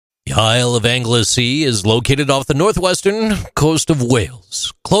Isle of Anglesey is located off the northwestern coast of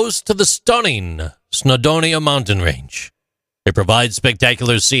Wales, close to the stunning Snowdonia mountain range. It provides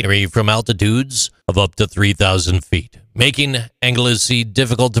spectacular scenery from altitudes of up to 3,000 feet, making Anglesey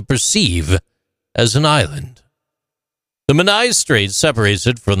difficult to perceive as an island. The Menai Strait separates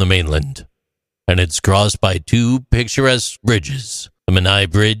it from the mainland, and it's crossed by two picturesque bridges, the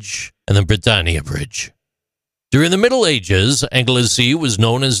Menai Bridge and the Britannia Bridge. During the Middle Ages, Anglesey was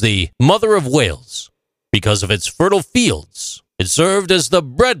known as the Mother of Wales because of its fertile fields. It served as the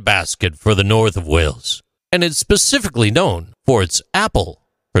breadbasket for the north of Wales, and it's specifically known for its apple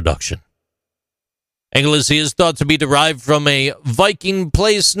production. Anglesey is thought to be derived from a Viking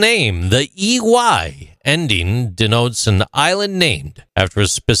place name. The EY ending denotes an island named after a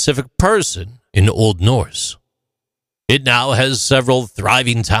specific person in Old Norse. It now has several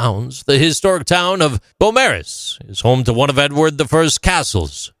thriving towns. The historic town of Beaumaris is home to one of Edward I's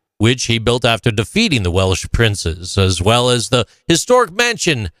castles, which he built after defeating the Welsh princes, as well as the historic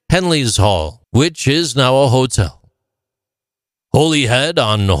mansion Henley's Hall, which is now a hotel. Holyhead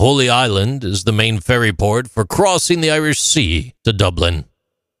on Holy Island is the main ferry port for crossing the Irish Sea to Dublin.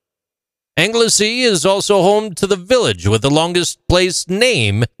 Anglesey is also home to the village with the longest place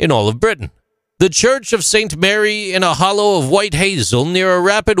name in all of Britain. The Church of St. Mary in a hollow of white hazel near a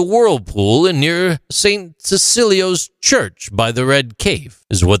rapid whirlpool and near St. Cecilio's Church by the Red Cave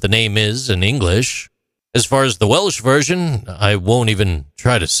is what the name is in English. As far as the Welsh version, I won't even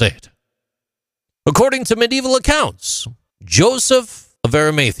try to say it. According to medieval accounts, Joseph of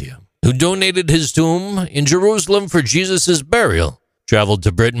Arimathea, who donated his tomb in Jerusalem for Jesus' burial, traveled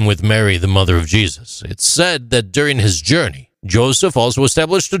to Britain with Mary, the mother of Jesus. It's said that during his journey, Joseph also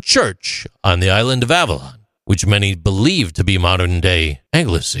established a church on the island of Avalon, which many believe to be modern-day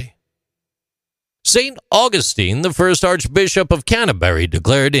Anglesey. St. Augustine, the first Archbishop of Canterbury,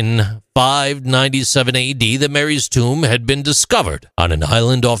 declared in 597 AD that Mary's tomb had been discovered on an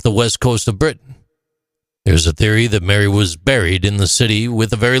island off the west coast of Britain. There's a theory that Mary was buried in the city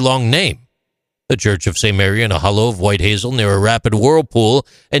with a very long name. The Church of St. Mary in a hollow of white hazel near a rapid whirlpool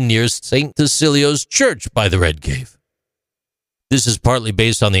and near St. Cecilio's Church by the Red Cave. This is partly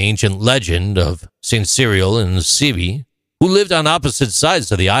based on the ancient legend of St. Cyril and Sibi, who lived on opposite sides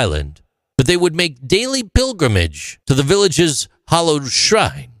of the island, but they would make daily pilgrimage to the village's hallowed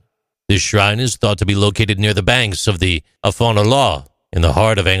shrine. This shrine is thought to be located near the banks of the Afon in the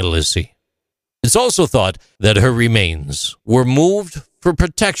heart of Anglesey. It's also thought that her remains were moved for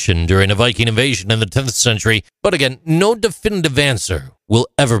protection during a Viking invasion in the 10th century, but again, no definitive answer will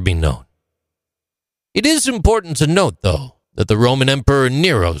ever be known. It is important to note, though, that the Roman Emperor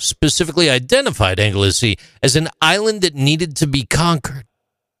Nero specifically identified Anglesey as an island that needed to be conquered.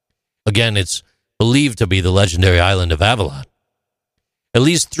 Again, it's believed to be the legendary island of Avalon. At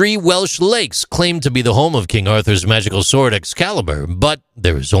least 3 Welsh lakes claim to be the home of King Arthur's magical sword Excalibur, but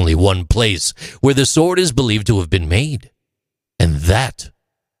there is only one place where the sword is believed to have been made, and that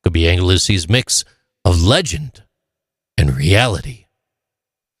could be Anglesey's mix of legend and reality.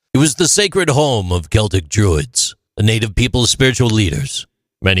 It was the sacred home of Celtic Druids, the native people's spiritual leaders.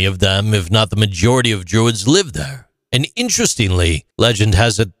 Many of them, if not the majority of Druids, lived there. And interestingly, legend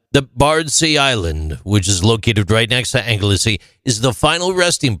has it that Bardsey Island, which is located right next to Anglesey, is the final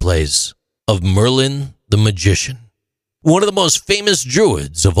resting place of Merlin the Magician, one of the most famous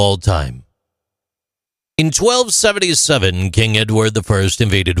Druids of all time. In 1277, King Edward I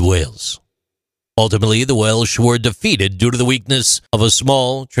invaded Wales. Ultimately, the Welsh were defeated due to the weakness of a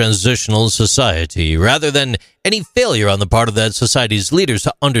small transitional society, rather than any failure on the part of that society's leaders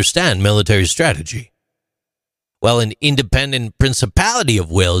to understand military strategy. While an independent Principality of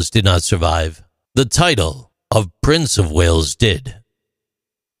Wales did not survive, the title of Prince of Wales did.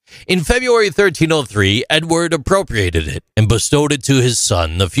 In February 1303, Edward appropriated it and bestowed it to his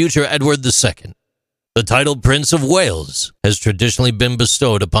son, the future Edward II. The title Prince of Wales has traditionally been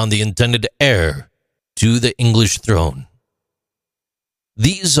bestowed upon the intended heir to the English throne.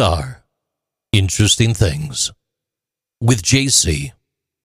 These are interesting things with JC.